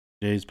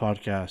Today's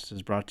podcast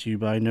is brought to you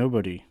by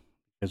nobody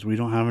because we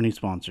don't have any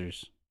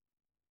sponsors.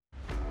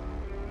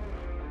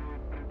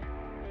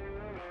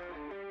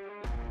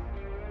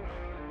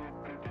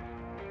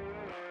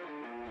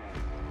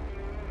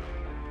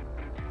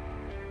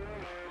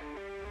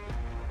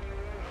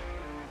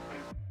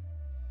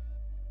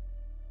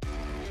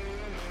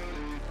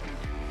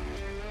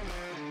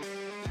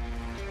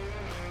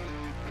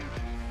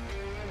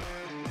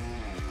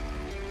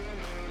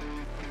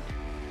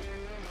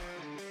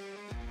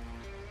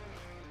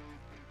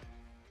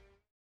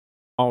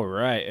 All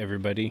right,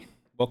 everybody.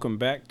 Welcome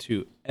back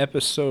to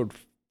episode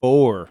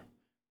 4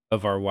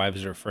 of Our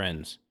Wives Are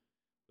Friends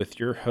with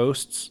your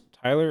hosts,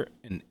 Tyler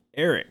and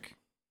Eric.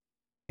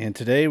 And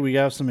today we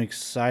have some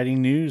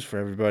exciting news for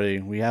everybody.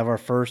 We have our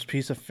first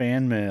piece of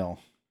fan mail.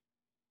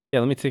 Yeah,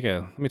 let me take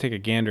a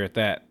gander at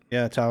that.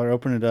 Yeah, Tyler,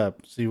 open it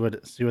up. See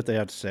what they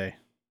have to say.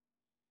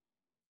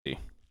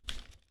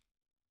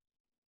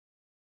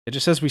 It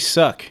just says we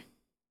suck.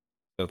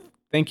 So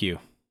thank you.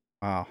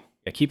 Wow.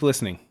 Yeah, keep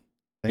listening.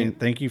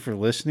 Thank you for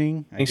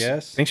listening, I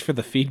guess. Thanks for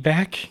the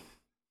feedback.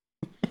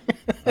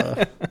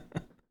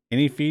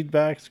 Any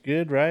feedback's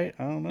good, right?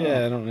 I don't know.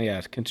 Yeah,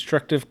 it's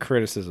constructive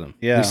criticism.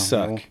 Yeah, we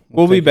suck.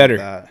 We'll be take better.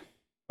 that.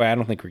 But I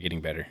don't think we're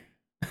getting better.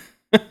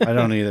 I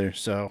don't either,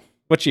 so.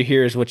 What you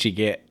hear is what you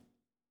get.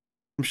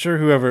 I'm sure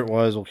whoever it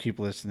was will keep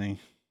listening.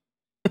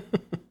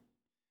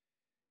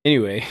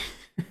 Anyways,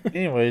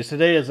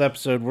 today's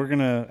episode we're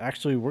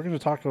gonna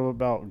talk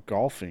about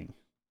golfing.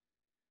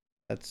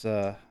 That's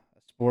a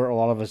sport a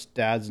lot of us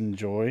dads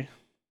enjoy.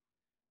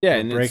 yeah, We're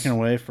and breaking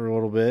away for a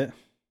little bit.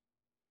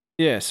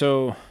 Yeah,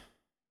 so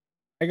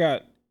I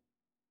got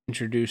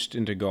introduced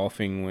into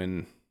golfing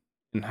when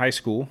in high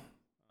school.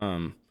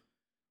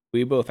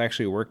 We both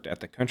actually worked at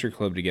the country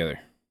club together.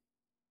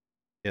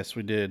 Yes,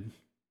 we did.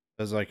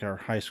 It was like our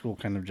high school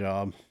kind of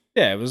job.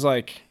 Yeah, it was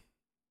like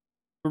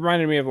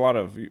reminded me of a lot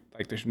of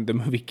like the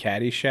movie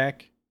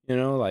Caddyshack. You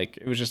know, like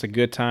it was just a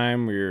good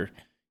time. We were,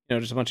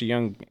 just a bunch of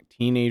young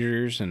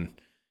teenagers and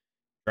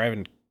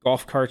driving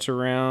golf carts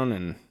around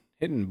and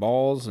hitting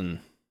balls and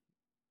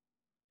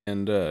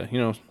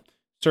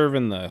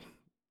serving the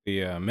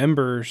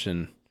members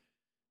and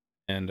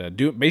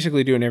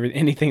basically doing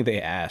anything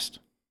they asked.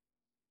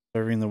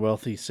 Serving the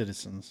wealthy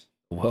citizens.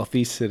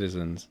 Wealthy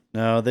citizens.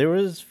 No, there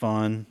was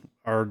fun.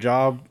 Our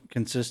job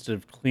consisted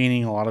of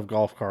cleaning a lot of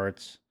golf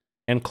carts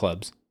And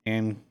clubs.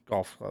 and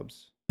golf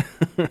clubs.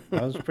 That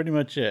was pretty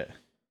much it.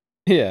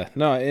 Yeah,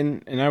 no,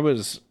 and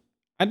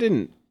I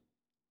didn't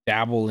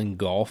dabble in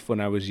golf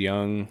when I was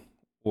young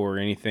or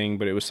anything,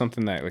 but it was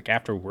something that like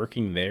after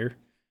working there,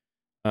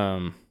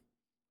 one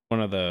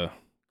of the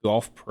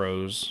golf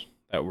pros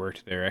that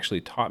worked there actually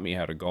taught me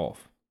how to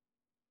golf.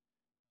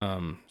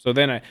 So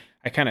then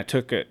I kind of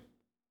took it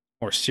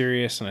more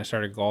serious and I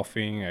started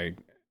golfing. I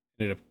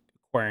ended up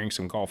acquiring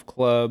some golf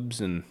clubs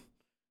and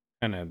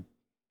kind of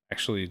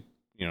actually,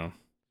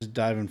 Just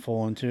diving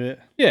full into it.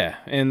 yeah.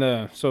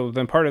 And so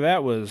then part of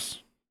that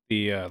was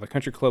the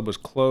country club was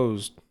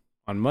closed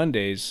on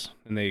Mondays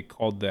and they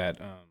called that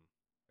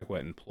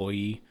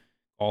employee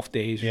golf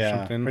days or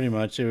something. Pretty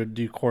much. It would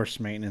do course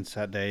maintenance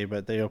that day,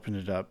 but they opened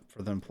it up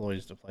for the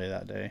employees to play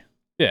that day.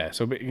 Yeah,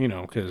 so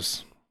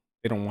because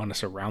they don't want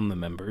us around the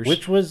members.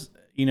 Which was,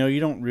 you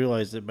don't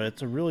realize it, but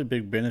it's a really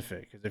big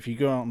benefit because if you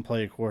go out and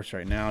play a course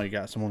right now, you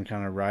got someone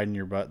kind of riding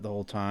your butt the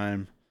whole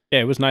time. Yeah,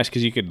 it was nice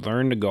because you could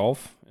learn to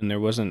golf, and there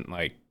wasn't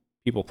like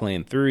people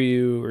playing through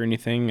you or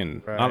anything,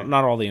 and Right.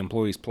 not all the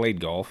employees played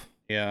golf.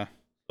 Yeah.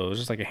 So it was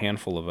just like a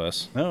handful of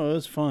us. No, it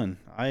was fun.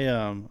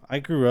 I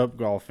grew up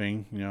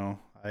golfing.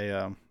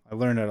 I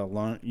learned at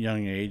a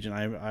young age, and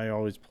I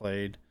always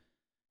played.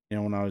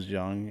 When I was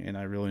young, and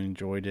I really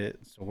enjoyed it.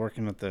 So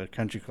working at the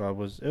country club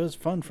was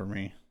fun for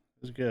me.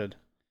 It was good.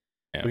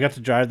 Yeah. We got to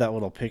drive that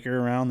little picker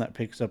around that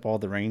picks up all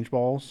the range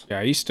balls. Yeah,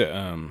 I used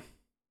to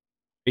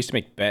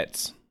make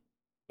bets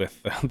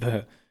with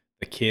the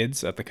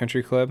kids at the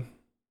country club.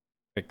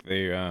 Like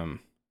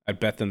I'd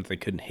bet them that they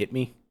couldn't hit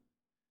me.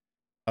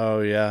 Oh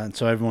yeah, and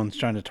so everyone's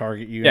trying to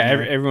target you. Yeah,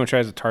 everyone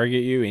tries to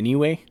target you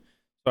anyway.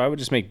 So I would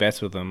just make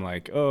bets with them,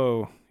 like,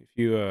 oh, if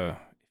you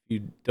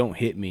don't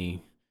hit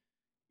me,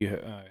 you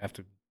have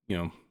to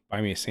buy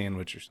me a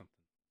sandwich or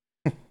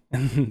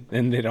something,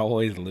 and they'd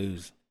always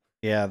lose.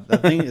 Yeah, the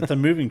thing it's a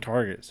moving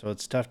target, so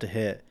it's tough to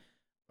hit.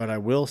 But I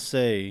will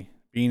say,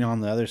 being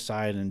on the other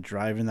side and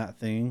driving that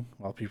thing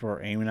while people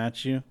are aiming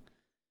at you,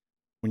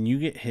 when you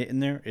get hit in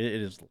there, it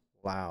is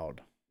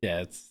loud. Yeah,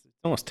 it's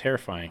almost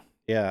terrifying.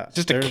 Yeah, It's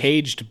just a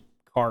caged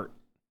cart.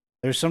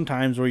 There's some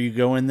times where you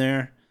go in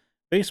there.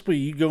 Basically,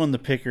 you go in the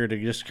picker to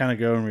just kind of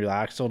go and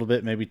relax a little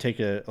bit, maybe take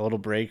a little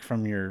break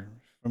from your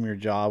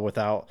job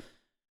without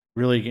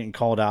really getting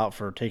called out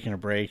for taking a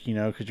break,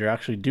 because you're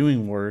actually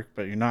doing work,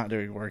 but you're not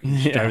doing work. You're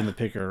just driving the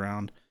picker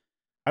around.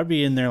 I'd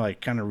be in there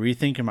like kind of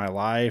rethinking my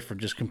life or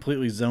just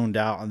completely zoned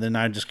out, and then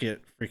I'd just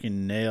get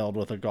freaking nailed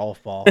with a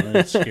golf ball and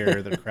it'd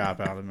scare the crap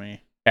out of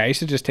me. Yeah, I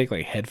used to just take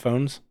like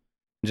headphones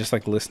and just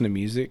like listen to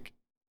music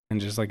and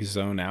just like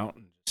zone out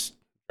and just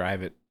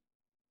drive it,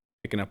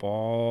 picking up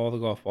all the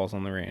golf balls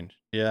on the range.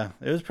 Yeah,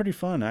 it was pretty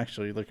fun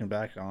actually looking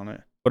back on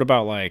it. What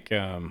about like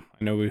I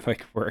know we've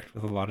like worked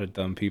with a lot of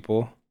dumb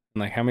people.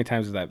 And like how many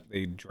times is that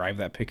they drive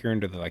that picker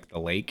into the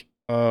lake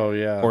Oh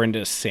yeah. or into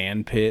a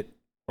sand pit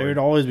There would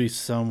or always be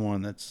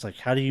someone that's like,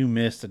 how do you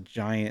miss a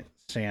giant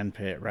sand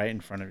pit right in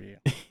front of you?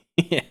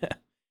 yeah.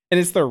 And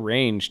it's their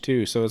range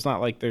too, so it's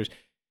not like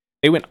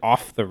they went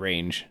off the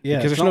range Yeah,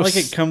 because it's there's not no like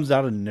it comes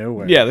out of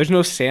nowhere. yeah, there's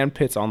no sand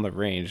pits on the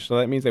range, so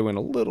that means they went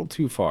a little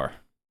too far.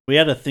 We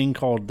had a thing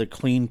called the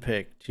clean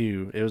pick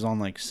too. It was on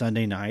like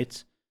Sunday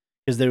nights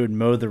because they would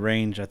mow the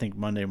range, I think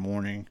Monday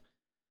morning.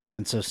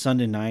 And so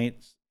Sunday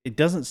nights, it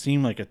doesn't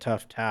seem like a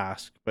tough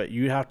task, but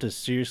you have to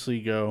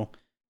seriously go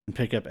and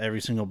pick up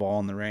every single ball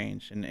in the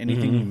range. And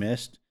anything you Mm-hmm.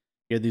 missed,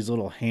 you had these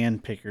little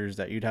hand pickers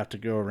that you'd have to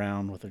go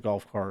around with a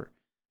golf cart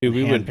Dude,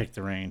 and hand pick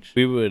the range.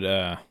 we would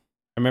I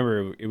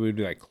remember it would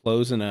be like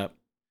closing up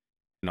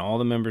and all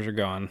the members are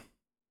gone. And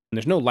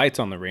there's no lights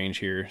on the range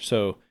here,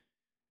 so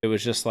it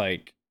was just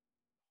like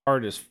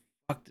hard as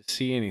fuck to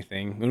see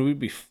anything. And we'd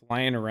be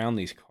flying around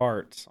these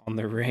carts on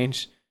the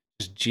range,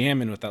 just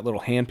jamming with that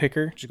little hand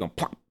picker, just going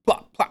plop,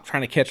 plop, plop,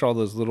 trying to catch all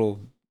those little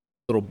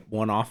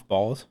one-off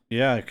balls.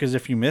 Yeah, because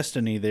if you missed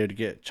any, they'd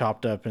get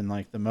chopped up in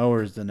like the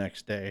mowers the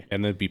next day.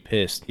 And they'd be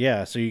pissed.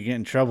 Yeah, so you get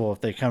in trouble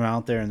if they come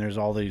out there and there's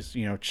all these,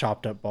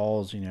 chopped up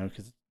balls,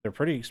 because they're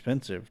pretty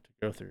expensive to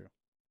go through.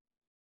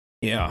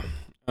 Yeah.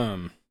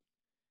 Um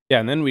yeah,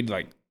 and then we'd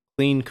like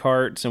clean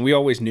carts and we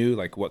always knew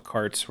like what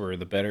carts were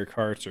the better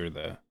carts or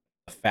the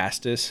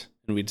fastest.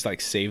 And we'd just like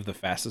save the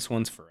fastest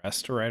ones for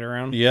us to ride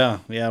around. Yeah,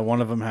 yeah.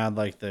 One of them had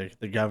like the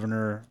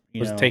governor,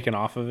 Was taken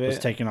off of was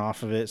it. taken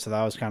off of it, so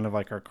that was kind of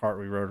like our cart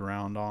we rode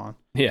around on.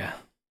 Yeah.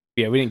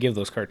 Yeah, we didn't give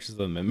those carts to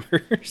the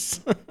members.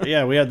 But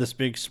yeah, we had this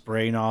big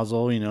spray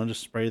nozzle,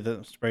 just spray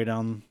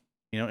down,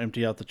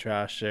 empty out the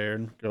trash there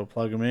and go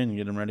plug them in and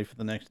get them ready for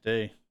the next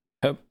day.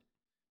 Yep.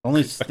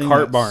 Only The thing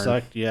cart that barn.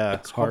 sucked, yeah, The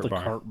it's called cart the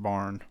barn. cart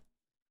barn.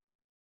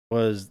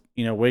 Was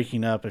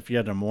waking up if you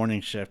had a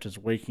morning shift, is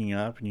waking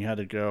up and you had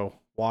to go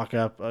walk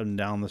up and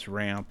down this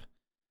ramp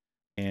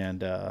and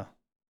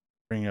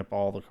bring up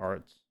all the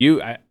carts.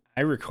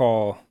 I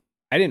recall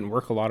I didn't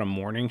work a lot of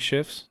morning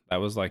shifts. That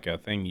was like a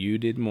thing you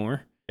did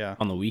more Yeah.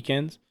 on the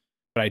weekends.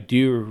 But I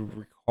do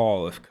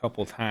recall a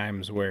couple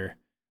times where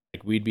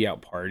like we'd be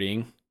out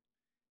partying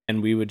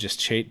and we would just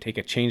take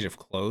a change of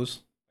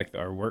clothes, like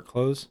our work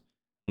clothes,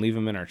 and leave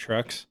them in our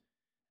trucks.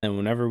 And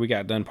whenever we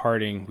got done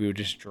partying, we would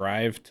just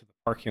drive to the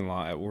parking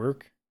lot at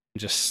work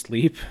and just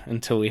sleep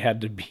until we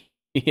had to be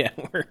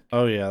at work.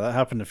 Oh yeah, that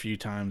happened a few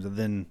times, and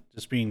then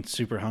just being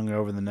super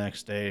hungover the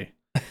next day,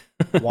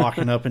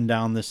 walking up and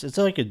down this. It's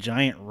like a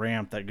giant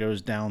ramp that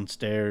goes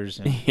downstairs,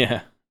 and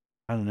Yeah.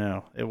 I don't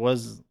know. It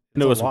was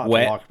And it was a lot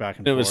wet. to walk back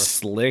and It forth. was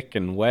slick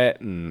and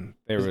wet, and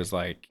there was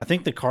like I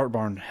think the cart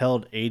barn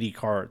held 80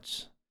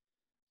 carts.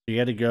 You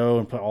had to go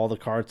and put all the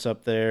carts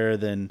up there.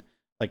 Then,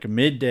 like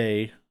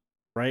midday,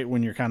 right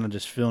when you're kind of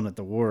just feeling it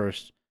the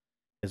worst,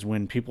 is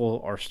when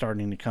people are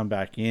starting to come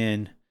back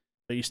in,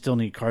 but you still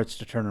need carts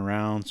to turn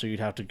around. So you'd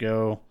have to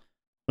go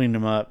clean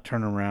them up,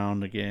 turn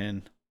around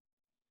again.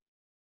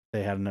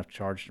 They had enough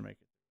charge to make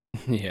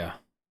it. yeah.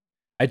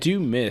 I do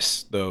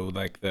miss though,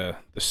 like the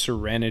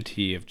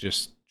serenity of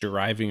just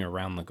driving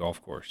around the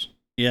golf course.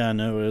 Yeah,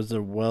 no, it was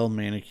a well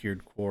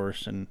manicured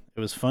course, and it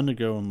was fun to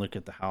go and look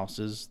at the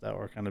houses that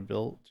were kind of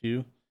built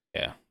too.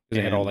 Yeah, 'cause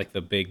they had all And- like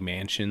the big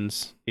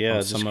mansions. Yeah, on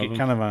just some of get them.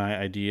 kind of an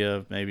idea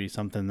of maybe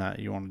something that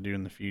you want to do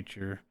in the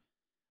future.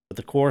 But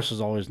the course is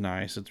always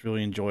nice. It's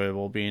really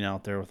enjoyable being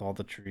out there with all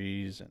the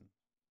trees and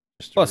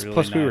just a Plus,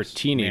 really we were nice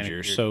teenagers,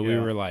 manicured- so we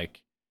yeah. were like,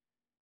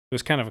 it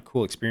was kind of a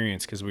cool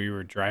experience because we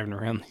were driving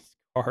around these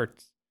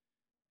carts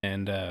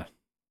and I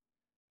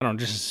don't know,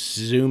 just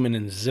zooming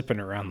and zipping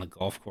around the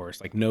golf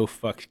course, like no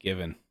fucks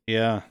given.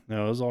 Yeah,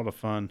 no, it was a lot of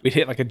fun. We'd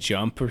hit like a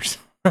jump or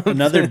something.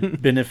 Another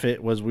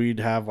benefit was we'd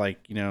have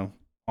like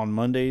on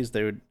Mondays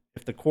they would,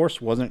 if the course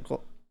wasn't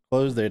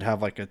closed, they'd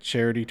have like a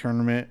charity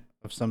tournament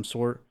of some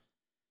sort,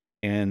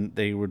 and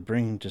they would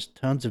bring just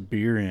tons of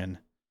beer in,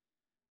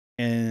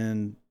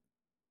 and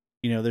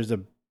there's a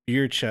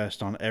beer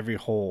chest on every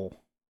hole,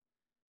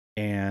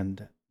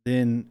 and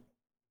then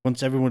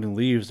once everyone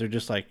leaves, they're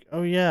just like,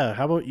 oh yeah,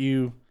 how about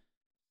you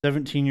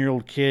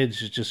 17-year-old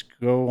kids just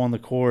go on the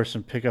course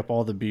and pick up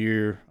all the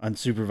beer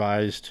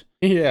unsupervised.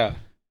 Yeah.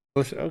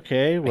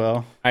 Okay,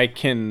 well, I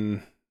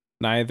can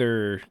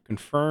neither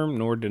confirm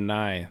nor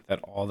deny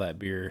that all that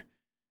beer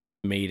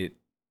made it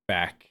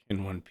back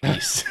in one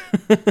piece.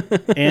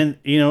 and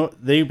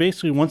they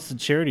basically, once the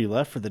charity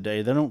left for the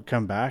day, they don't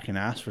come back and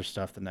ask for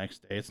stuff the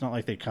next day. It's not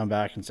like they come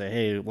back and say,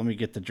 hey, let me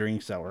get the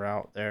drinks that were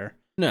out there.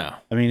 No.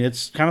 I mean,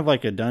 it's kind of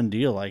like a done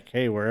deal. Like,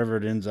 hey, wherever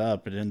it ends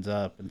up, it ends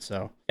up. And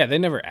so Yeah, they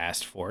never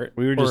asked for it.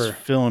 we were just Or-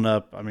 filling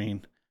up. I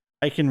mean,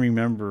 I can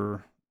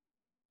remember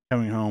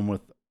coming home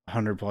with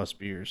 100 plus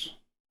beers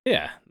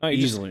yeah, no,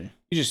 easily.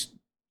 You just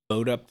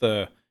load up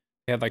they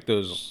had like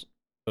those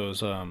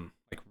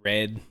like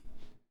red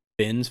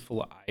bins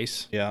full of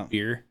ice Yeah.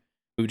 beer.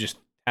 We would just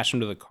attach them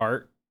to the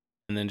cart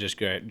and then just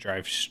go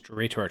drive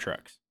straight to our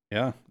trucks.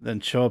 Yeah. Then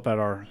show up at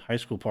our high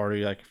school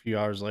party like a few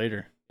hours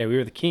later. Yeah, we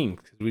were the king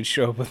because we'd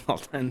show up with all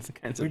kinds of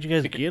Where'd you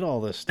guys stickers. get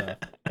all this stuff?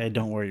 Hey,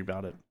 don't worry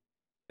about it.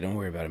 Don't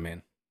worry about it,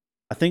 man.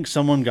 I think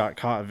someone got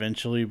caught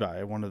eventually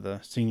by one of the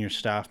senior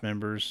staff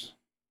members.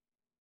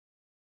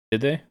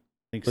 Did they? I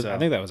think I so.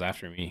 think that was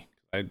after me.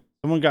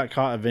 Someone got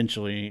caught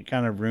eventually. It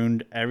kind of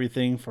ruined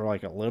everything for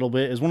like a little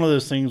bit. It's one of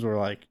those things where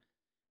like,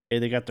 hey,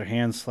 they got their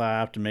hands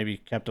slapped and maybe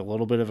kept a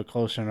little bit of a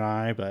closer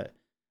eye, but a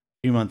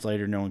few months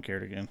later, no one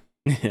cared again.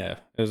 Yeah,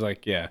 it was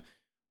like, yeah,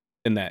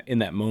 in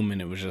that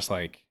moment, it was just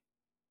like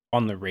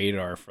on the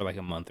radar for like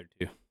a month or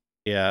two.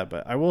 Yeah,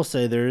 but I will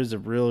say there is a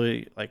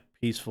really like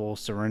peaceful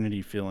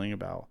serenity feeling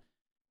about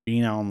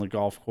being out on the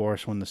golf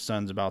course when the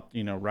sun's about,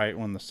 right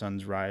when the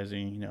sun's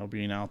rising,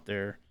 being out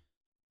there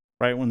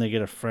right when they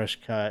get a fresh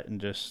cut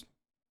and just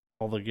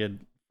all the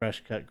good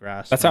fresh cut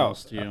grass That's how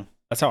smells to you.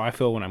 that's how I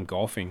feel when I'm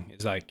golfing.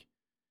 Is like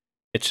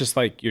it's just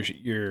like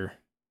you're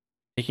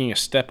taking a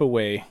step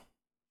away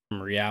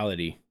from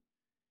reality.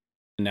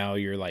 And now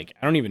you're like,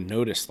 I don't even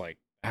notice like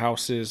the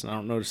houses, and I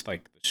don't notice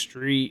like the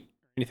street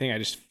or anything. I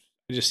just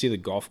see the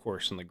golf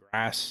course and the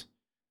grass,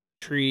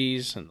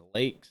 trees and the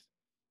lakes.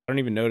 I don't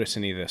even notice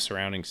any of the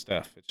surrounding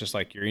stuff. It's just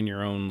like you're in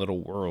your own little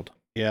world.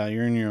 Yeah,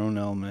 you're in your own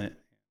element.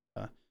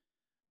 Uh,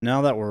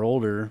 Now that we're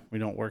older, we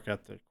don't work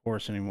at the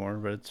course anymore,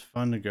 but it's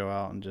fun to go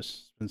out and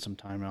just spend some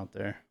time out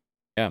there.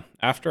 Yeah.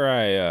 After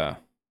I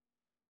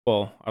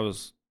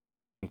was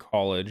in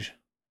college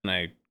and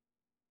I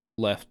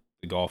left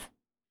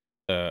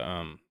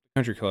the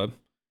country club.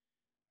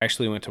 I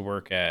actually went to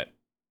work while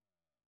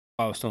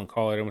I was still in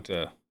college. I went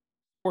to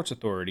Sports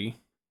Authority,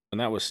 and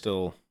that was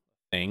still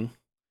a thing.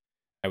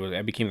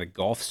 I became the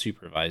golf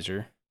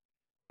supervisor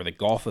or the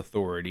golf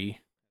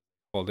authority,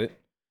 called it.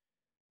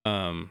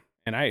 And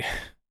I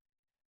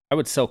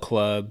would sell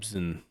clubs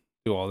and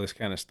do all this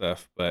kind of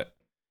stuff, but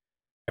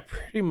I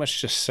pretty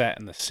much just sat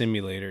in the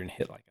simulator and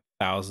hit like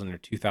 1,000 or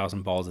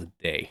 2,000 balls a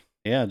day.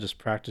 Yeah,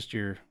 just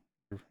your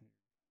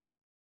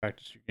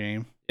practice your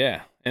game.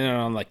 Yeah, and then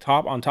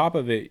on top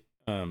of it,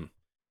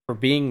 for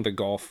being the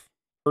golf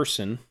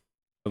person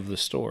of the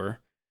store,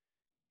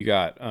 you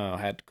got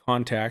had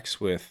contacts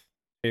with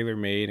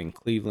TaylorMade and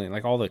Cleveland,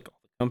 like all the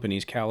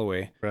companies,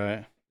 Callaway,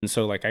 Right. and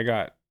so like I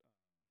got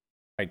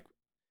like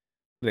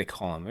what do they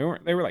call them?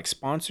 They were like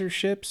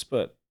sponsorships,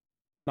 but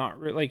not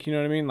really, like, you know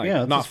what I mean, like Yeah,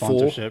 it's a not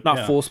sponsorship. not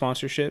Yeah. full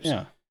sponsorships.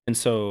 Yeah. And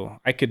so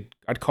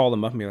I'd call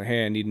them up and be like,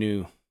 hey, I need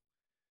new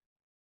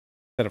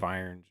set of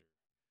irons,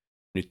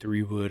 new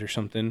 3-wood or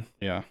something,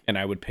 Yeah. and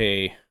I would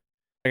pay.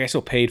 Like I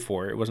still paid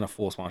for it. It wasn't a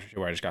full sponsorship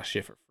where I just got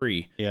shit for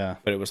free, Yeah.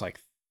 but it was like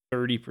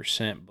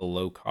 30%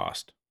 below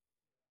cost.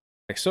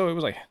 Like, so it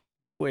was like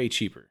way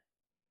cheaper.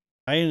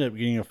 I ended up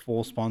getting a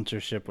full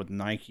sponsorship with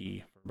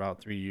Nike for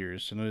about 3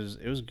 years, and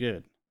it was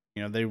good.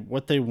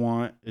 What they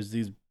want is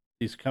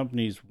these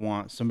companies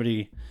want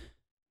somebody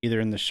either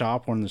in the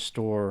shop or in the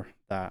store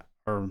that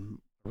are a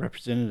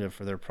representative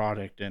for their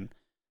product and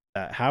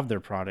that have their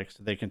products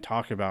so they can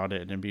talk about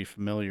it and be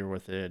familiar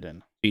with it.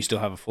 And Do you still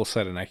have a full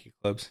set of Nike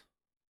clubs?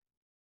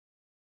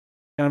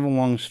 kind of a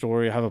long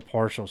story. I have a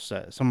partial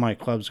set. Some of my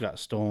clubs got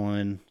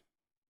stolen,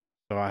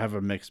 so I have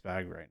a mixed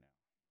bag right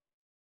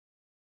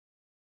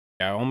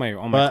now. Yeah, all my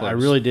But I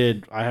clubs. really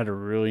did. I had a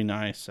really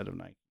nice set of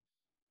Nike.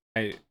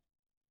 I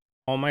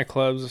all my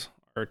clubs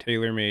are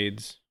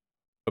TaylorMades,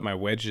 but my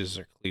wedges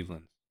are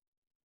Cleveland.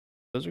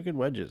 Those are good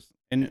wedges,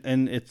 and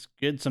it's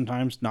good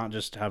sometimes not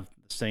just to have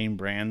the same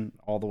brand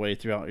all the way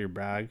throughout your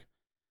bag.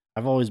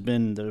 I've always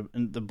been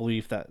in the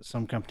belief that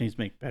some companies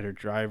make better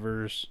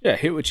drivers, Yeah,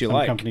 hit what you some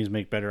like. companies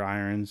make better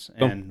irons,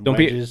 Don't and don't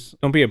wedges.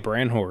 don't be a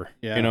brand whore.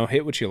 Yeah. You know,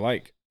 hit what you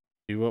like.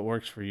 Do what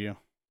works for you.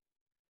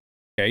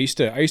 Yeah, I used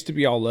to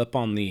be all up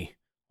on the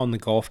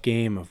golf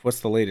game of what's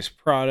the latest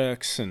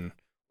products and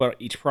what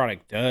each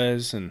product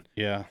does and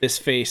Yeah. this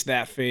face,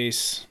 that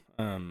face.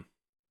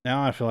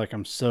 Now I feel like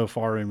I'm so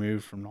far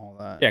removed from all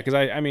that. Yeah, because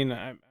I mean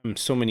I'm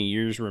so many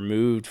years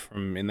removed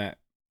from in that.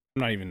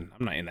 I'm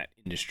not in that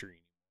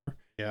industry,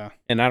 Yeah.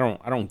 and I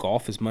don't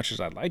golf as much as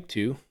I'd like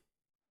to.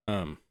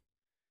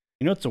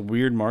 It's a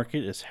weird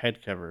market is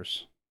head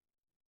covers.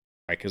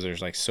 Like because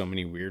there's like so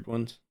many weird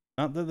ones.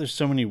 Not that there's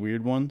so many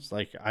weird ones.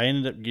 Like I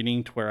ended up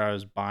getting to where I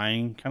was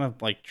buying, kind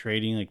of like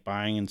trading, like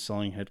buying and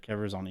selling head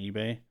covers on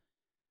eBay,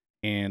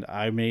 and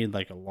I made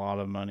like a lot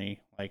of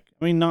money. Like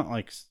I mean, not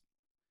like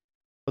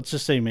let's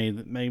just say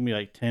made me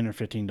like $10 or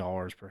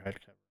 $15 per head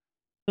cover.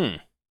 Hmm.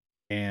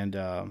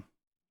 And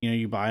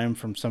you buy them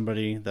from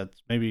somebody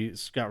that's maybe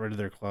got rid of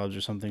their clubs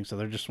or something, so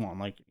they're just wanting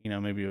like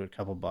maybe a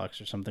couple bucks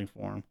or something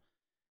for them.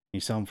 You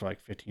sell them for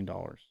like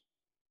 $15.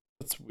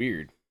 That's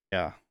weird.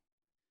 Yeah.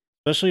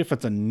 Especially if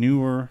it's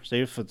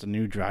say if it's a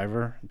new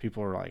driver and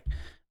people are like,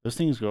 those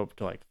things go up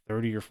to like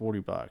 30 or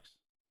 $40.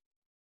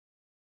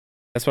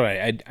 That's what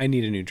I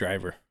need a new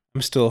driver.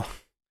 I'm still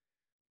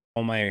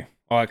on my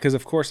because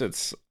of course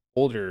it's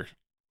older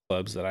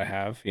clubs that I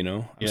have. I'm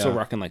still Yeah.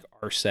 rocking like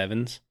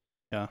R7s.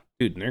 Yeah.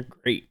 Dude, and they're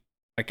great.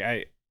 Like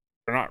they're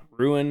not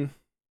ruined.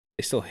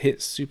 They still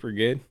hit super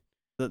good.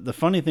 The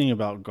funny thing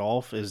about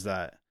golf is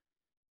that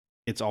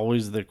it's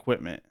always the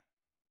equipment.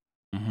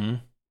 Mm-hmm.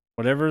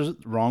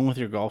 Whatever's wrong with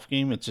your golf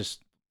game, it's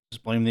just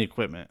Just blame the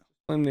equipment.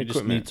 Blame the You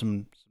just need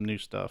equipment. some new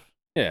stuff.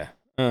 Yeah.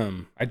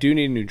 I do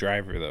need a new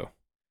driver though,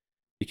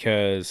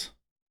 because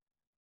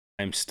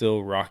I'm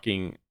still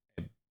rocking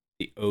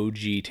the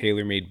OG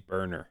TaylorMade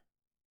burner.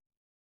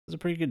 It was a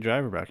pretty good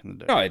driver back in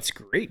the day. No, it's a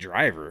great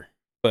driver,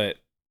 but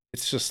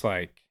it's just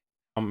like,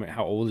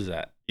 how old is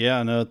that?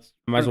 Yeah, no, it's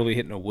I might as well be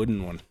hitting a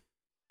wooden one.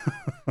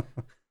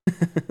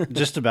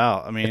 just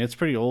about. I mean, it's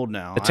pretty old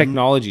now. The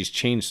technology's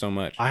changed so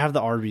much. I have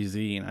the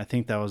RBZ, and I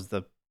think that was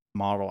the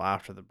model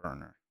after the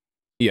burner.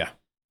 Yeah.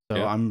 So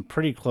Yeah. I'm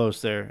pretty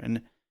close there,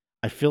 and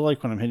I feel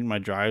like when I'm hitting my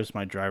drives,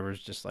 my driver's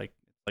just like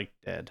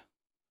dead.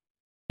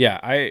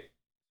 Yeah,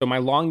 so my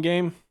long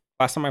game,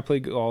 last time I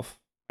played golf,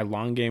 my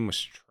long game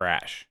was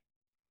trash.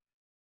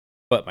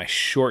 But my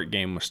short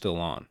game was still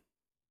on.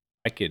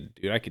 I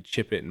could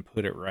chip it and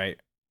put it right.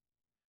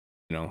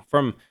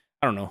 From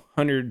I don't know,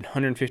 100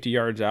 150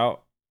 yards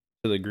out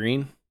to the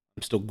green,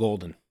 I'm still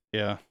golden.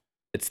 Yeah.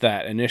 It's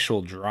that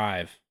initial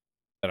drive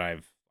that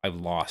I've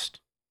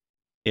lost.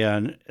 Yeah,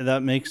 and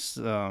that makes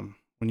when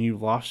you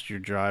lost your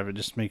drive, it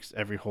just makes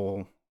every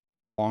hole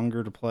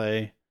longer to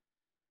play.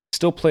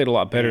 Still played a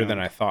lot better than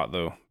And I thought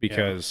though,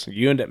 because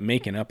you end up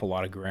making up a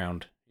lot of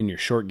ground in your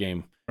short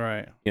game.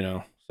 right.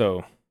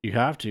 So You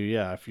have to,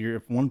 yeah.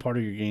 If one part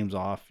of your game's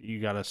off,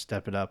 you got to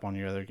step it up on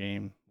your other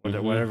game,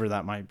 whatever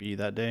that might be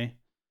that day,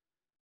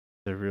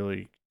 to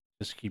really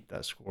just keep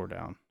that score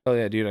down. oh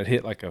yeah, dude, I'd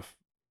get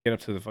up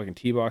to the fucking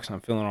tee box and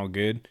I'm feeling all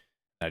good.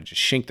 I'd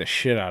just shink the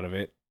shit out of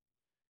it.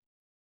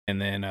 And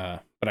then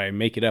but I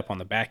make it up on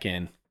the back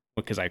end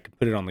because I could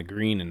put it on the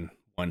green in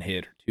one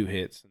hit or two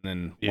hits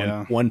and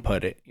then one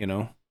putt it,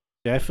 Yeah,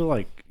 I feel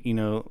like,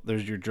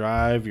 there's your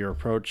drive, your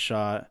approach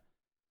shot,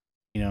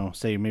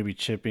 say maybe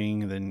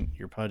chipping, then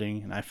you're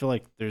putting. And I feel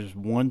like there's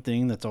one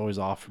thing that's always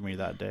off for me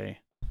that day.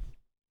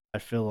 I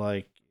feel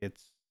like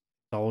it's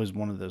always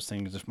one of those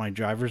things. If my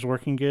driver's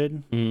working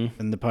good,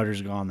 then the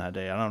putter's gone that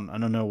day. I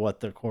don't know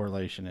what the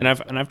correlation is.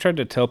 And I've tried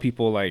to tell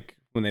people, like,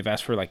 when they've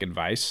asked for like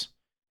advice,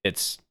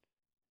 it's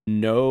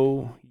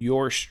know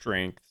your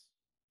strengths.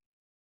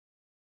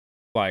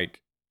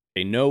 Like,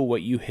 they know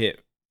what you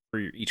hit for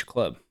each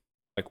club.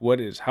 Like,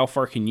 how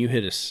far can you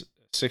hit a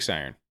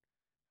 6-iron?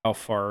 How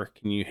far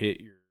can you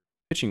hit your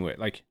pitching weight?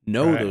 Like,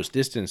 know those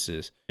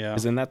distances. Yeah.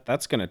 Because then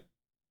that's gonna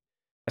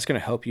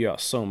help you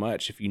out so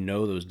much if you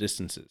know those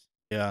distances.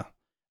 Yeah.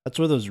 That's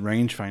where those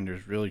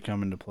rangefinders really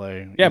come into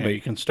play. Yeah, but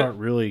you can start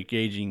really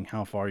gauging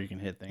how far you can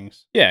hit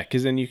things. Yeah,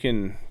 because then you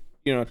can,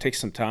 take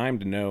some time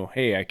to know,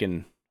 hey, I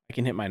can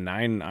hit my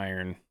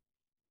 9-iron.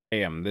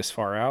 Hey, I'm this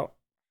far out.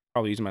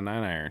 Probably use my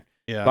 9-iron.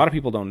 Yeah. A lot of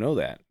people don't know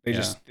that. They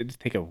just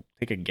take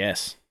a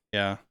guess.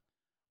 Yeah.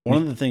 One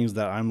of the things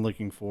that I'm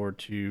looking forward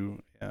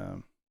to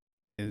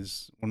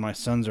is when my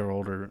sons are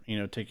older,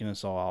 taking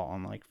us all out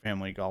on like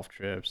family golf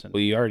trips. And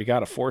well, you already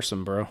got a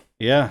foursome, bro.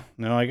 Yeah,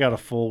 no, I got a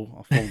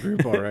full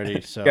group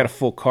already. So got a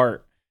full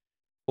cart,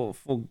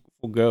 full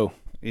go.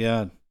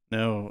 Yeah,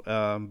 no,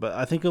 but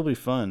I think it'll be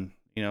fun.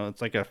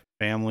 It's like a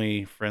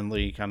family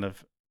friendly kind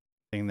of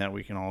thing that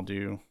we can all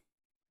do.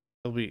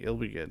 It'll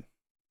be good.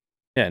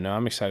 Yeah, no,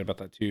 I'm excited about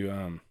that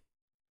too.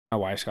 My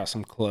wife's got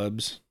some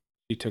clubs.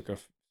 She took some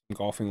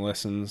golfing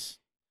lessons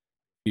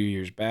a few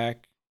years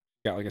back.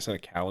 Got, like I said, a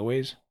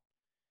Callaway's.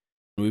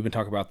 And we've been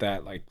talking about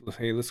that. Like,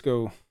 hey, let's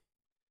go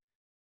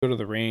to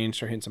the range,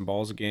 start hitting some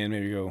balls again.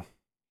 Maybe go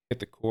hit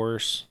the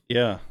course.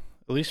 Yeah,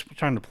 at least we're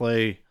trying to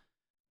play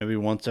maybe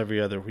once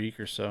every other week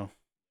or so.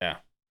 Yeah,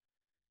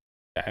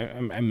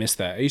 I miss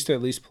that. I used to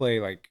at least play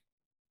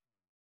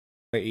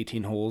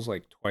 18 holes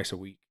like twice a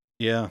week.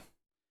 Yeah,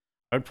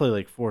 I'd play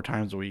like 4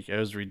 times a week. It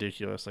was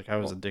ridiculous. Like I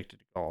was addicted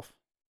to golf.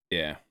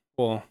 Yeah.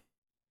 Well,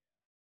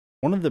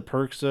 one of the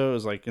perks though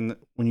is like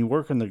when you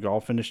work in the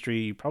golf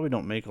industry, you probably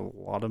don't make a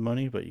lot of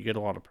money, but you get a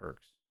lot of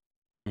perks.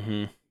 Mm-hmm.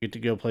 You get to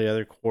go play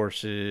other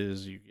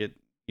courses. You get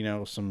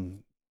some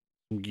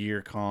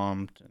gear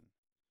comped and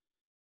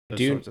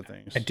those sorts of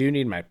things. I do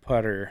need my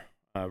putter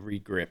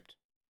re-gripped.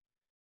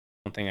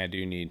 One thing I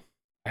do need.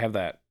 I have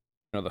that,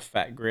 the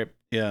fat grip.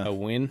 Yeah. A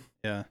Win.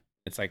 Yeah.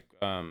 It's like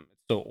it's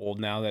so old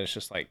now that it's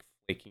just like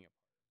flaking.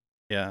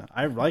 Yeah,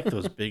 I like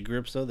those big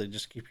grips though. They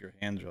just keep your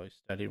hands really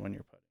steady when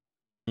you're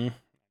putting.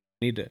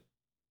 Need to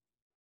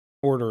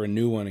order a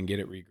new one and get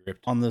it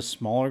re-gripped. On the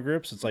smaller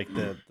grips, it's like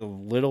the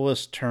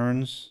littlest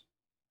turns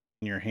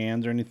in your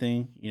hands or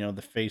anything.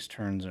 The face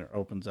turns or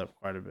opens up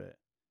quite a bit.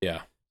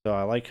 Yeah. So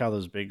I like how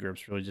those big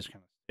grips really just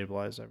kind of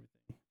stabilize everything.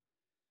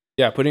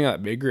 Yeah, putting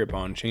that big grip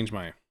on changed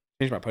my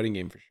putting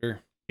game for sure.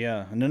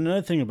 Yeah, and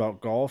another thing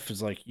about golf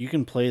is like you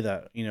can play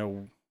that,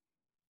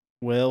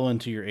 well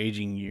into your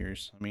aging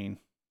years. I mean,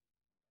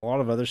 a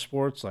lot of other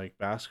sports like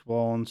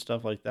basketball and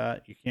stuff like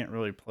that, you can't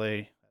really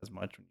play as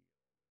much.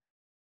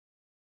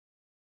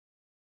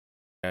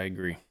 I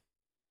agree.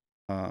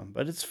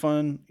 But it's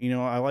fun.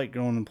 I like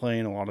going and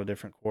playing a lot of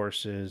different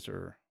courses,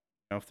 or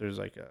if there's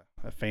like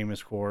a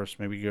famous course,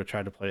 maybe go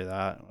try to play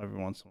that every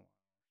once in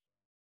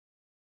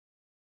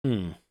a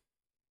while.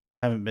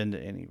 I haven't been to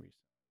any recently.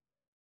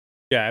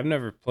 Yeah, I've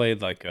never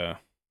played like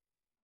a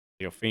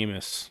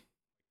famous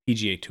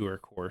PGA Tour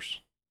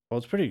course. Well,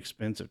 it's pretty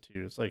expensive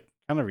too. It's like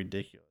kind of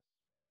ridiculous.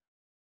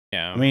 I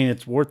Yeah. mean,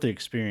 it's worth the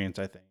experience,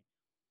 I think.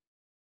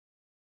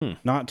 Hmm.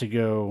 Not to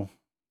go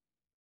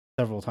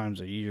several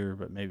times a year,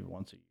 but maybe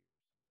once a year.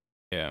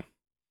 Yeah.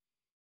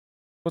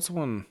 What's the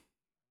one?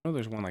 I know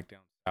there's one like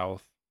down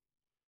south.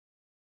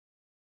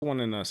 The one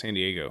in San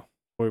Diego,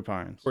 Torrey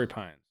Pines. Torrey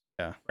Pines.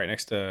 Yeah. Right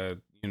next to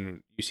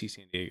UC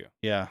San Diego.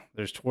 Yeah,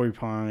 there's Torrey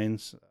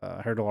Pines.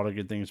 I heard a lot of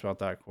good things about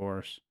that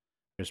course.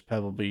 There's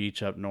Pebble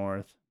Beach up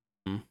north.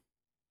 Mhm.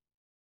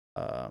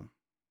 Um,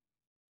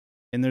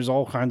 and there's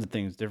all kinds of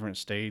things, different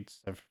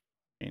states. I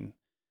mean,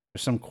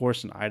 there's some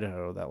course in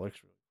Idaho that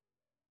looks really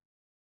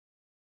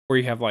Where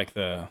you have like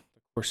the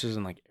courses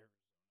in like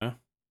Arizona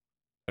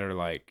that are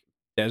like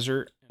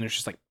desert and there's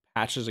just like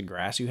patches of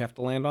grass you have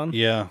to land on.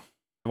 Yeah,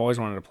 I've always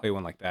wanted to play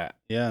one like that.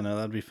 yeah, no,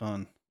 that'd be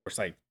fun. Where it's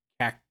like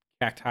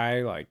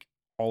cacti like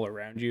all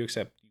around you,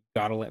 except you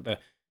gotta let the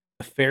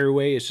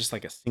fairway is just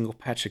like a single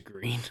patch of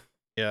green.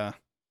 Yeah.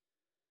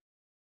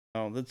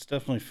 Oh, that's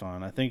definitely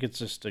fun. I think it's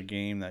just a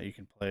game that you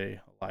can play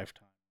a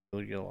lifetime.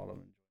 Really get a lot of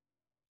enjoyment.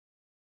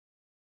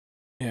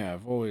 Yeah,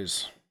 I've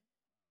always,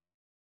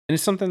 and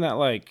it's something that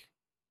like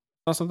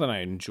not something I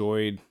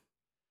enjoyed.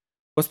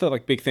 What's the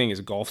like big thing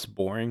is golf's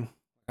boring.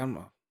 I'm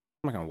not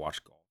gonna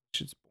watch golf.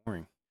 It's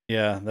boring.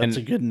 Yeah, that's a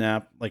And good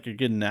nap, like a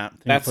good nap thing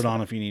to that's put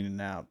on if you need a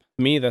nap.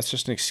 to me, that's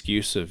just an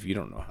excuse of you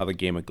don't know how the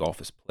game of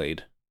golf is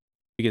played.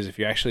 Because if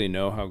you actually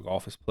know how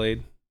golf is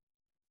played,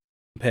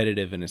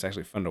 competitive and it's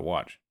actually fun to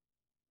watch.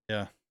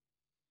 Yeah.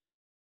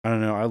 I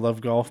don't know. I love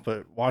golf,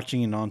 but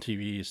watching it on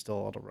TV is still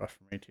a little rough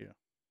for me too.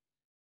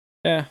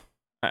 Yeah.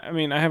 I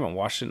mean, I haven't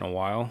watched it in a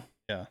while,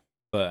 Yeah.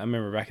 but I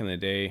remember back in the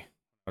day, I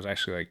was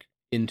actually like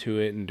into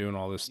it and doing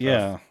all this stuff.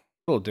 Yeah. A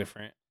little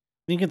different.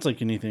 I think it's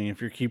like anything.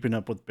 If you're keeping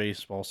up with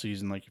baseball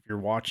season, like if you're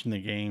watching the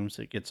games,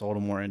 it gets a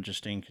little more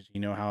interesting because you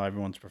know how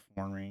everyone's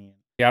performing.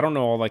 Yeah, I don't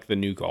know all like the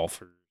new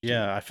golfers.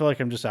 Yeah, I feel like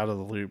I'm just out of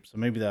the loop, so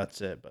maybe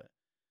that's it. But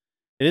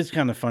it is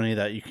kind of funny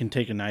that you can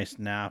take a nice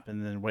nap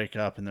and then wake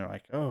up and they're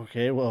like, "Oh,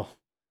 okay, well,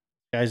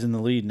 guy's in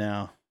the lead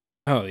now."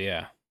 Oh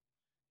yeah.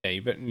 Yeah,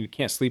 you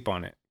can't sleep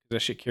on it because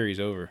that shit carries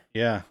over.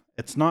 Yeah,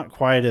 it's not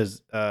quite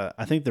as.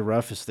 I think the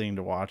roughest thing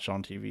to watch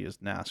on TV is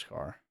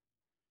NASCAR.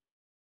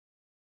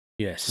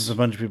 There's Yes. a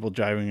bunch of people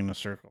driving in a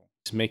circle.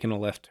 He's making a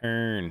left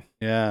turn.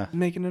 Yeah. He's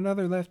making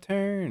another left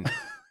turn.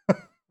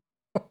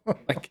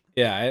 Like,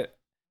 yeah,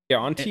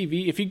 on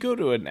TV, if you go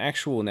to an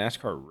actual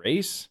NASCAR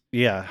race,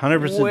 Yeah,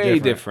 100% way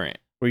different. different.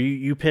 Where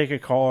you pick a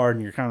car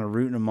and you're kind of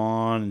rooting them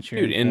on and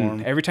cheering Dude, for and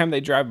them. every time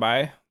they drive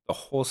by, the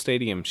whole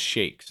stadium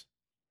shakes.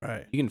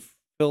 Right. You can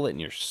feel it in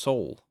your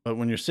soul. But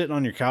when you're sitting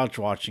on your couch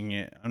watching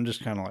it, I'm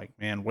just kind of like,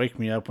 man, wake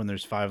me up when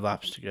there's 5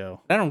 laps to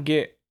go. I don't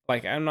get,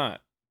 like, I'm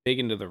not big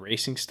into the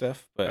racing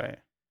stuff, but Right.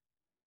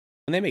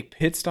 when they make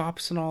pit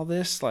stops and all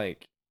this,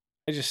 like,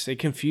 it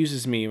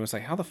confuses me. It was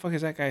like, how the fuck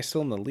is that guy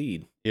still in the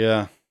lead?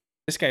 Yeah.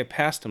 This guy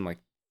passed him like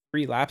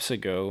 3 laps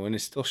ago and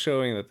it's still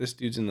showing that this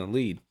dude's in the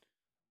lead.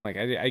 Like,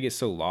 I get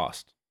so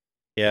lost.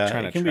 Yeah.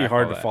 trying It to can be track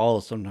hard all to that. follow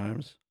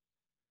sometimes.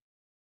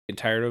 Get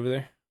tired over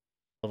there?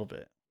 A little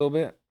bit. A little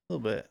bit? A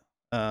little bit.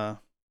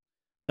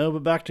 No,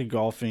 but back to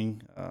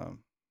golfing. I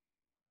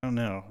don't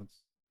know.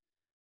 It's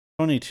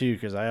funny too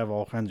because I have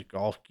all kinds of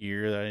golf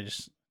gear that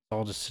it's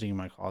all just sitting in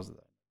my closet.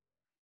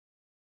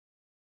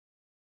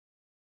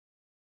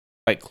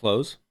 Like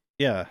clothes?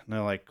 Yeah,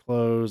 no, like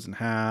clothes and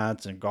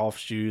hats and golf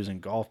shoes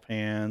and golf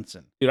pants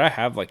and Dude, I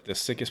have like the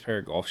sickest pair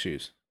of golf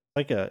shoes.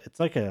 it's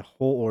like a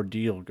whole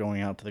ordeal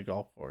going out to the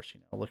golf course.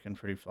 Looking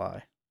pretty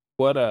fly.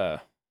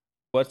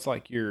 What's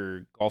like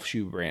your golf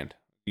shoe brand?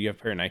 Do you have a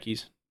pair of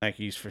Nikes?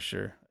 Nikes for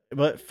sure,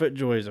 but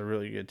FootJoys are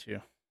really good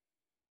too.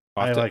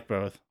 I'll I have to, like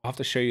both. I'll have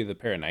to show you the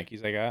pair of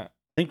Nikes I got. I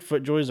think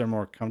FootJoys are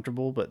more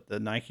comfortable, but the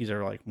Nikes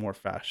are like more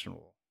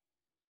fashionable.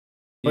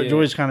 Yeah.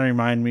 FootJoys kind of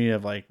remind me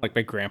of like Like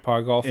my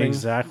grandpa golfing.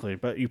 exactly,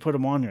 but you put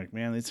them on, you're like,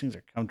 man, these things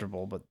are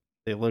comfortable, but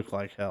they look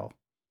like hell.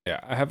 Yeah,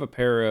 I have a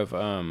pair of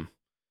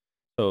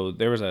so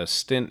there was a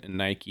stint in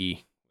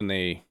Nike when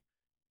they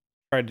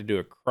tried to do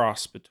a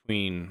cross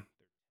between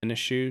tennis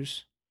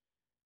shoes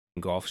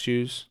and golf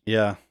shoes.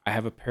 Yeah, I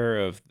have a pair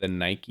of the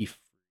Nike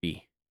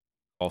Free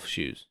golf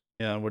shoes.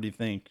 yeah. What do you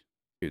think?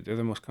 Dude, they're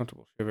the most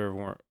comfortable shoe I've ever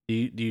worn. Do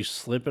you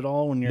slip at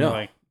all when you're No.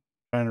 like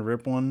trying to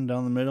rip one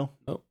down the middle?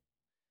 Nope.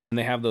 And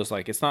they have those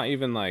like it's not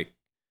even like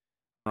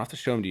I'll have to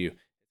show them to you.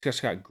 It's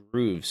just got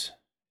grooves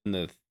in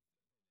the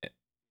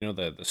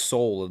the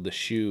sole of the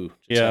shoe.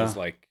 Just Yeah. has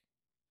like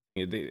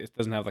it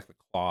doesn't have like the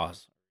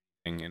claws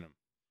thing in them.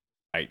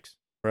 Spikes.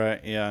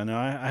 Right. Yeah. No,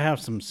 I have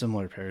some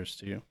similar pairs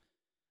too.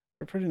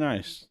 They're pretty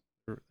nice.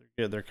 They're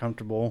good. They're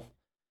comfortable.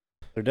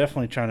 They're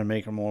definitely trying to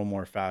make them a little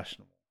more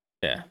fashionable.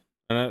 Yeah,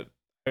 and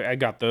I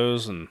got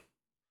those, and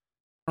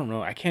I don't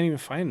know. I can't even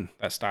find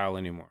that style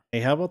anymore.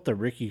 Hey, how about the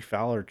Ricky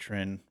Fowler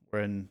trend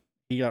when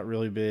he got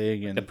really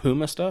big and The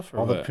Puma stuff, or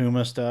all the what?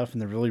 Puma stuff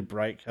and the really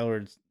bright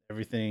colored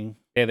everything?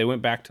 Yeah, they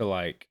went back to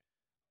like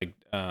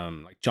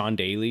John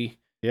Daly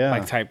Yeah.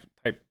 like type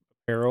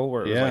apparel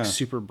where it was Yeah. like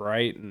super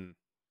bright and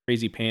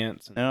crazy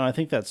pants. And, No, I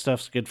think that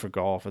stuff's good for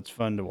golf. It's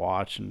fun to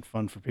watch and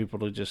fun for people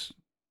to just,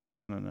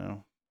 I don't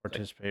know,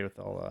 participate with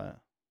all that.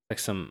 Like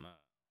some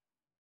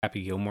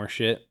Happy Gilmore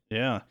shit.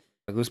 Yeah.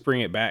 Like, let's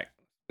bring it back.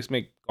 Let's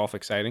make golf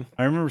exciting.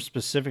 I remember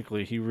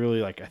specifically he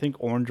really I think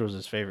orange was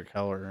his favorite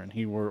color and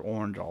he wore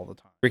orange all the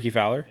time. Ricky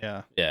Fowler?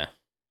 Yeah. Yeah.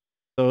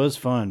 So it was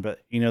fun,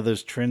 but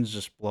those trends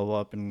just blow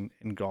up in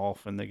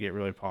golf and they get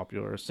really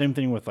popular. Same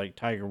thing with like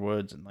Tiger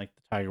Woods and like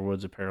the Tiger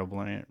Woods apparel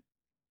brand.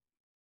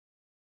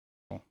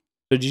 So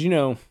did you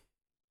know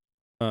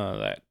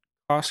that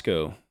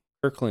Costco,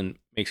 Kirkland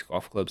makes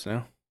golf clubs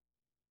now?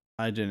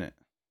 I didn't.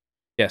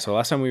 Yeah, so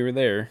last time we were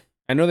there,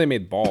 I know they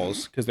made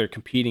balls because they're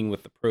competing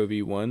with the Pro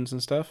V1s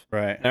and stuff.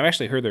 Right. And I've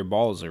actually heard their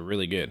balls are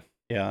really good.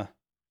 Yeah.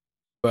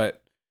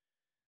 But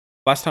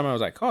last time I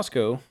was at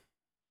Costco,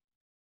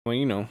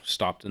 well,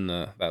 stopped in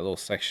that little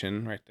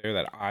section right there,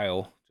 that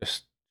aisle,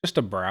 just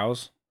to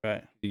browse.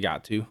 Right. You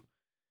got to.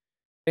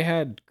 They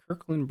had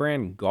Kirkland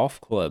brand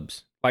golf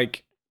clubs,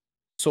 like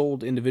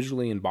sold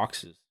individually in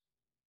boxes.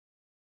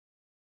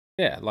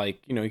 Yeah,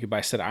 like you could buy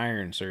a set of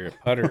irons or a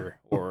putter,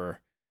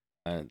 or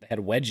they had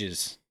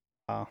wedges.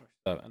 Wow.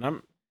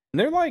 And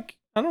they're like,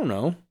 I don't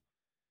know,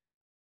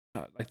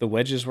 like the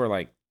wedges were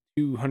like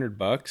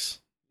 $200,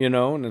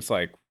 and it's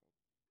like,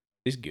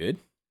 these good.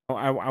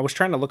 I was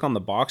trying to look on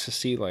the box to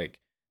see like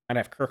I'd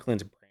have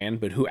Kirkland's brand,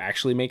 but who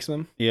actually makes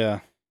them?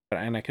 Yeah.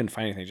 And I couldn't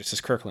find anything. Just says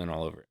Kirkland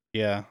all over it.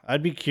 Yeah.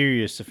 I'd be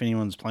curious if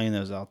anyone's playing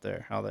those out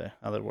there, how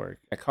they work.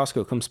 At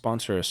Costco, come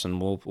sponsor us and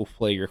we'll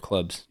play your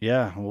clubs.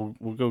 Yeah,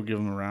 we'll go give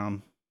them a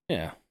round.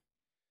 Yeah.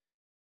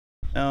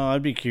 No,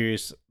 I'd be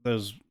curious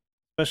those,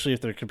 especially if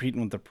they're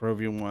competing with the Pro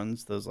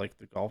V1s, those like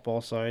the golf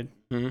ball side.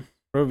 Mm-hmm.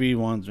 Pro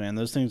V1s, man,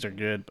 those things are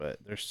good, but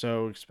they're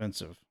so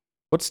expensive.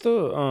 What's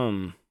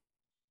the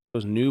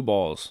those new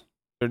balls?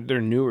 They're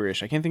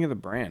newerish. I can't think of the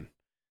brand,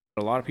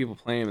 but a lot of people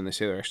play them and they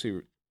say they're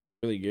actually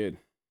really good.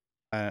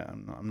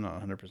 I'm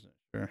not 100% sure.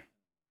 There's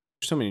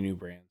so many new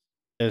brands.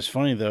 It's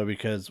funny though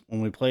because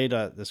when we played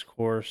at this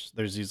course,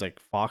 there's these like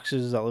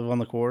foxes that live on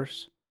the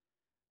course,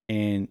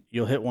 and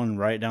you'll hit one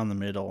right down the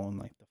middle, and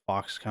like the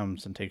fox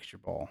comes and takes your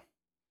ball.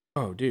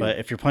 Oh, dude. But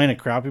if you're playing a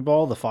crappy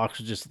ball, the fox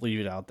would just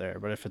leave it out there.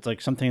 But if it's like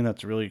something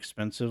that's really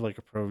expensive, like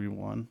a Pro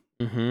V1,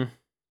 Mm-hmm.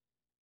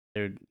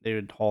 they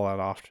would haul that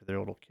off to their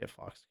little kit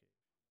fox.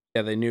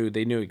 Yeah, they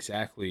knew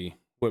exactly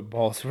what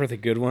balls were the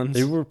good ones.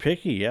 They were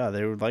picky, yeah.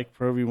 They would like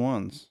Pro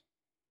V1s.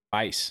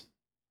 Ice.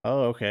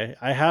 Oh, okay.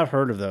 I have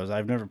heard of those.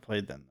 I've never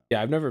played them.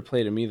 Yeah, I've never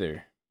played them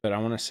either, but I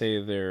want to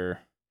say they're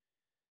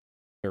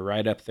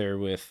right up there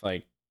with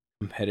like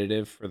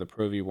competitive for the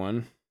Pro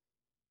V1,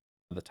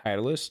 the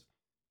Titleist,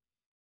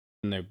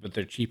 and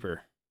they're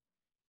cheaper.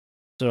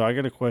 So I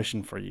got a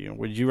question for you.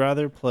 Would you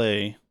rather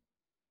play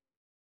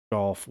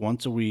golf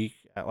once a week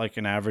at like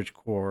an average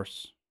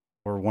course,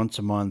 or once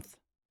a month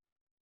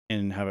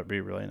and have it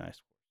be really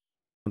nice?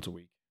 Once a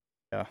week.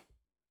 Yeah.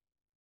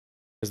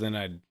 Because then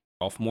I'd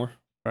golf more.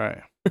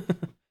 Right.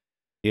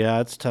 Yeah,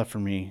 it's tough for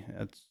me.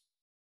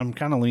 I'm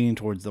kind of leaning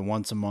towards the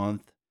once a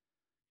month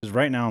because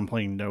right now I'm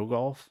playing no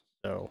golf.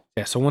 So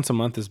Yeah, so once a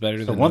month is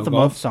better than once no a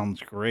golf. month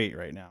sounds great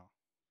right now.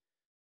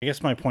 I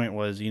guess my point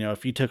was,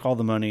 if you took all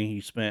the money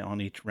you spent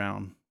on each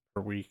round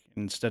per week,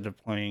 instead of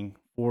playing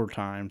 4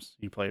 times,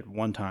 you played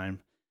 1 time,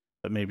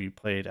 but maybe you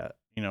played at,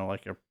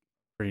 like a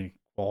pretty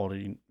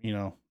quality,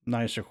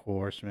 nicer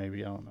course,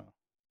 maybe. I don't know.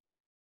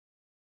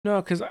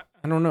 No, because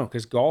I don't know,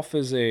 because golf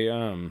is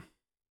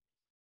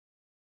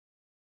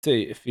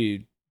if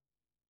you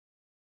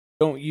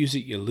don't use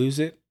it, you lose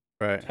it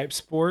Right. type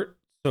sport.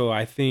 So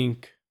I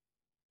think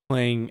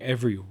playing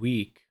every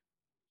week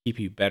keep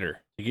you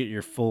better. To get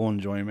your full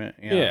enjoyment.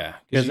 Yeah.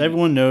 Because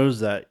everyone knows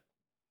that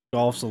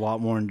golf's a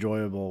lot more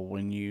enjoyable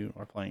when you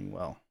are playing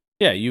well.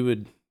 Yeah,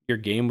 your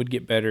game would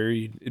get better.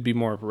 It'd be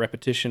more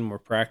repetition, more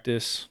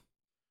practice.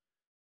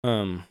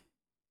 And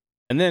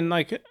then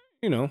like,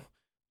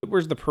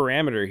 where's the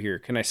parameter here?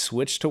 Can I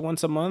switch to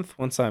once a month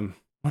once I'm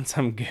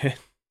good?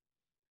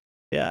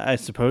 Yeah, I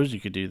suppose you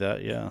could do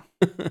that. Yeah.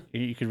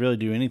 You could really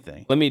do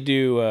anything. Let me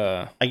do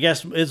I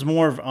guess it's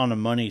more on a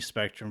money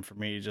spectrum for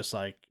me. Just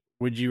like,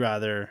 would you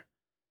rather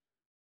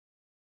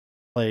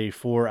play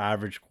 4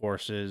 average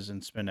courses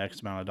and spend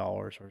X amount of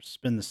dollars, or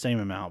spend the same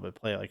amount but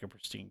play like a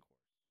pristine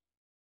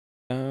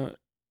course?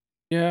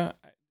 Yeah.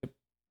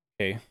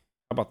 Okay. How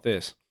about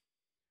this?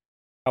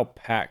 How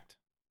packed?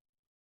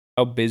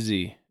 How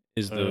busy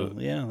is the?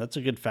 Yeah, that's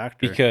a good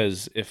factor.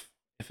 Because if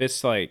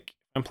it's like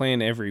I'm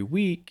playing every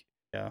week,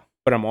 yeah,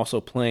 but I'm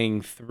also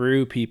playing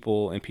through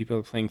people and people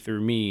are playing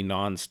through me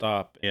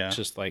nonstop, yeah, it's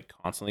just like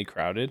constantly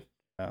crowded.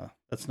 Yeah,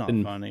 that's not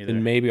fun either.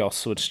 Then maybe I'll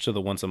switch to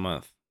the once a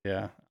month.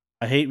 Yeah,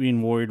 I hate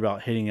being worried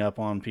about hitting up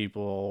on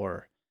people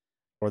or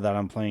that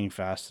I'm playing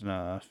fast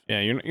enough. Yeah,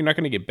 you're not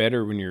going to get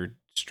better when you're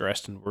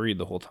stressed and worried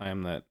the whole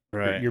time that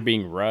you're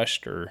being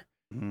rushed or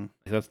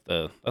that's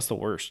the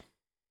worst.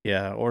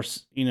 Yeah, or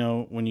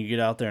when you get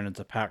out there and it's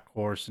a packed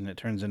course and it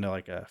turns into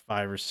like a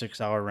 5 or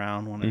 6 hour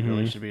round when it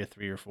really should be a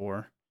 3 or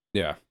 4.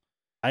 Yeah,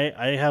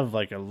 I have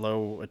like a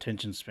low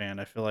attention span.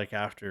 I feel like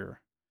after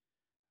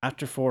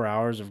 4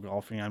 hours of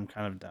golfing, I'm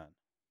kind of done.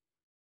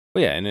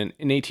 Well, yeah, and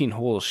an 18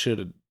 holes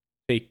should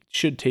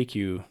take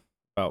you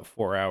about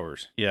 4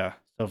 hours. Yeah.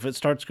 So if it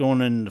starts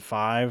going into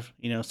 5,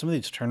 some of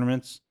these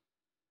tournaments,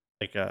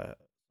 like some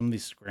of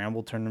these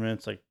scramble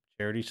tournaments, like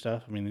charity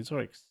stuff. I mean, these are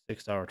like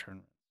 6-hour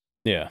tournaments,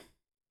 Yeah.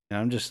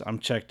 and I'm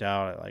checked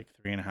out at like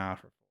 3.5 or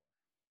 4.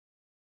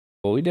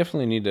 Well, we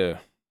definitely need to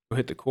go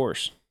hit the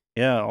course.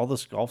 Yeah, all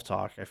this golf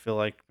talk. I feel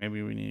like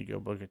maybe we need to go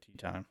book a tee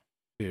time.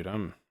 Dude,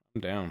 I'm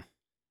down.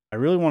 I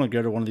really want to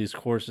go to one of these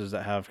courses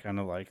that have kind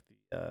of like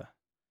the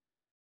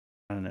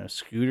I don't know,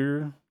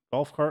 scooter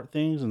golf cart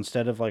things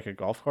instead of like a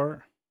golf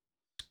cart.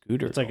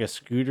 Scooter. It's like a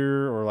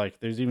scooter, or like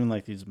there's even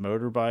like these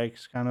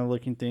motorbikes kind of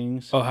looking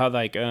things. Oh, how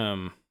like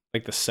the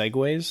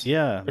segways?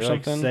 Yeah, Or they're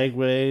like something?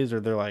 segways, or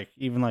they're like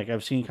even like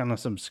I've seen kind of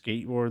some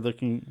skateboard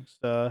looking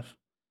stuff.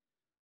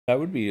 That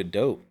would be a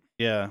dope.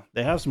 Yeah,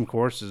 they have some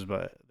courses,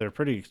 but they're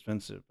pretty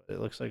expensive. But it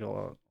looks like a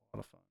lot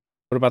of fun.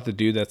 What about the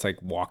dude that's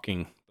like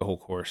walking the whole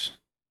course?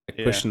 Like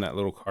Yeah, pushing that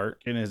little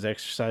cart, getting his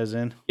exercise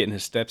in. getting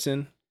his steps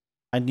in?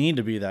 I need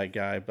to be that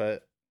guy,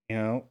 but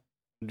I'm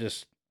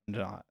just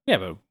not. Yeah,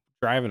 but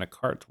driving a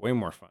cart's way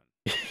more fun.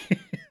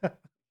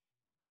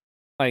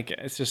 Like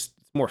it's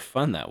more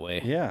fun that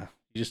way. Yeah,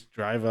 you just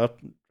drive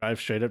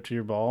straight up to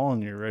your ball,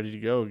 and you're ready to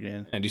go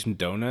again. And do some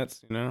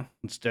donuts,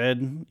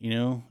 Instead,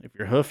 if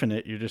you're hoofing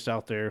it, you're just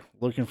out there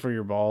looking for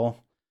your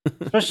ball.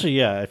 Especially,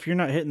 yeah, if you're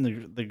not hitting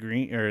the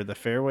green or the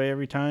fairway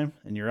every time,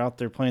 and you're out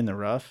there playing the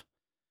rough,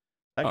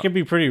 that Oh. could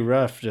be pretty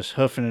rough. Just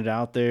hoofing it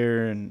out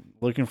there and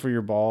looking for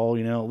your ball.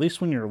 At least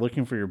when you're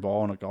looking for your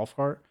ball in a golf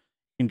cart,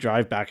 you can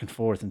drive back and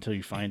forth until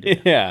you find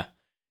it. Yeah.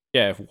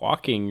 Yeah, if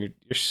walking, you're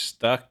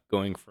stuck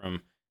going from,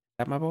 is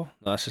that my ball?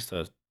 No, that's just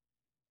a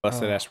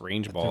busted ass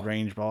range That's ball. a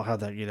range ball.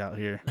 How'd that get out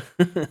here?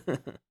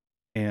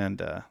 And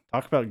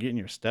talk about getting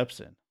your steps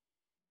in.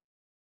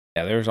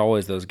 Yeah, there's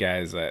always those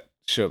guys that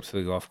show up to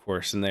the golf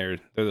course and they're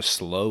the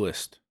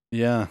slowest.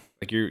 Yeah,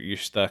 Like you're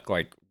stuck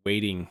like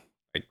waiting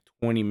like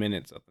 20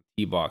 minutes at the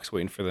tee box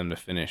waiting for them to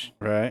finish.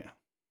 right.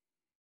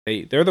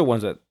 They're the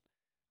ones that,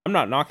 I'm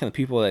not knocking the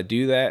people that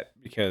do that,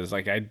 because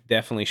like I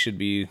definitely should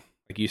be,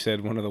 like you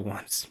said, one of the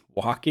ones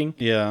walking,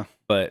 Yeah,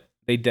 but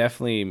they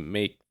definitely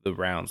make the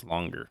rounds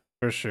longer.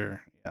 for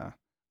sure. Yeah,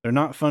 they're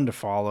not fun to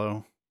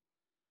follow,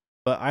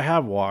 but I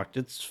have walked.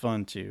 It's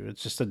fun too.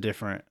 It's just a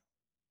different.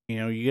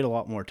 You get a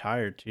lot more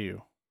tired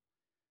too.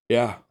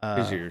 Yeah,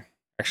 because Uh, you're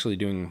actually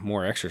doing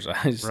more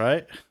exercise.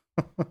 right.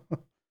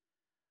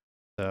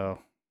 So,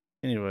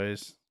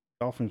 anyways,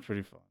 golfing's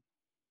pretty fun.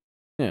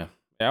 Yeah.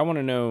 Yeah, I want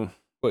to know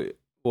what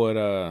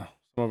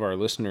some of our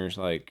listeners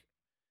like.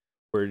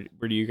 Where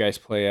do you guys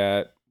play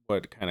at?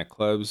 What kind of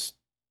clubs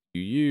do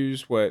you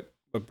use? What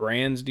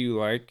brands do you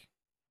like?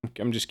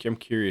 I'm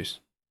curious,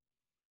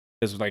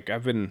 because like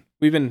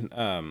we've been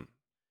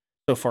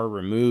so far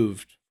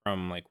removed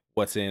from like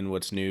what's in,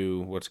 what's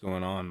new, what's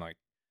going on. Like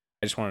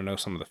I just want to know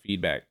some of the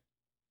feedback,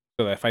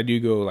 so that if I do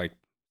go like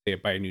say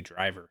buy a new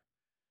driver,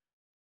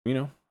 I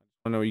want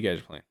to know what you guys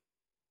are playing.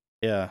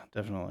 Yeah,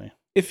 definitely.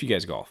 If you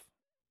guys golf,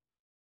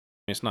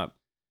 I mean, it's not.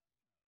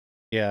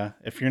 Yeah,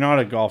 if you're not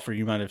a golfer,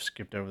 you might have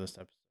skipped over this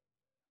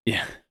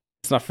Yeah,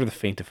 it's not for the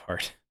faint of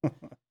heart.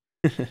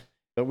 episode.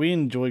 But we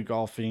enjoy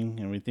golfing,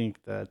 and we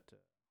think that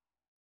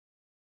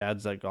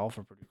dads that golf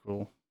are pretty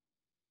cool.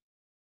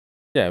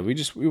 Yeah,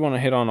 we want to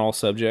hit on all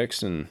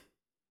subjects, and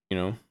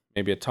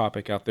maybe a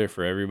topic out there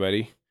for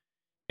everybody.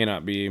 May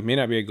not be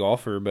a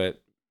golfer,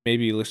 but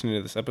maybe listening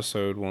to this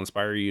episode will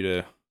inspire you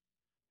to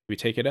maybe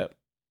take it up.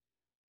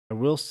 I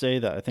will say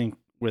that I think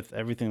with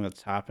everything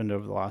that's happened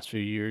over the last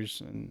few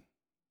years and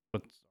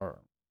with our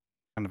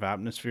kind of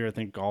atmosphere, I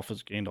think golf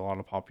has gained a lot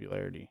of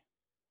popularity.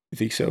 You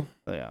think so?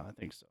 Yeah, I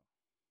think so.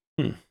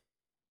 Hmm.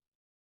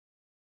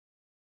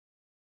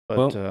 But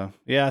Well,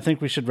 yeah, I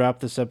think we should wrap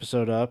this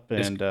episode up,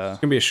 it's and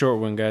gonna be a short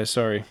one, guys.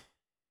 Sorry.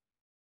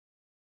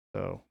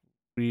 so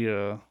we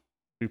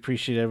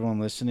appreciate everyone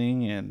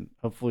listening, and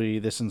hopefully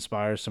this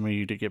inspires some of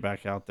you to get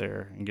back out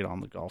there and get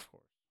on the golf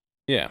course.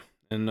 Yeah,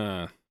 and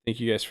thank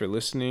you guys for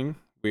listening.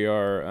 We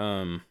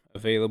are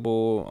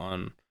available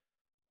on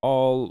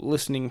all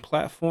listening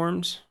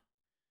platforms,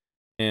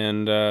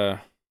 and if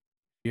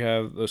you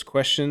have those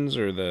questions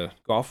or the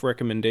golf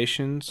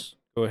recommendations,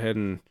 go ahead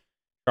and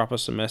drop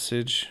us a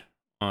message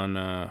on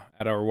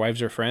at our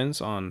Wives Are Friends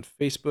on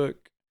Facebook,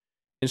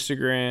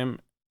 Instagram,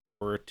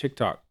 or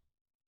TikTok.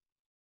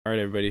 All right,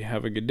 everybody,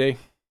 have a good day.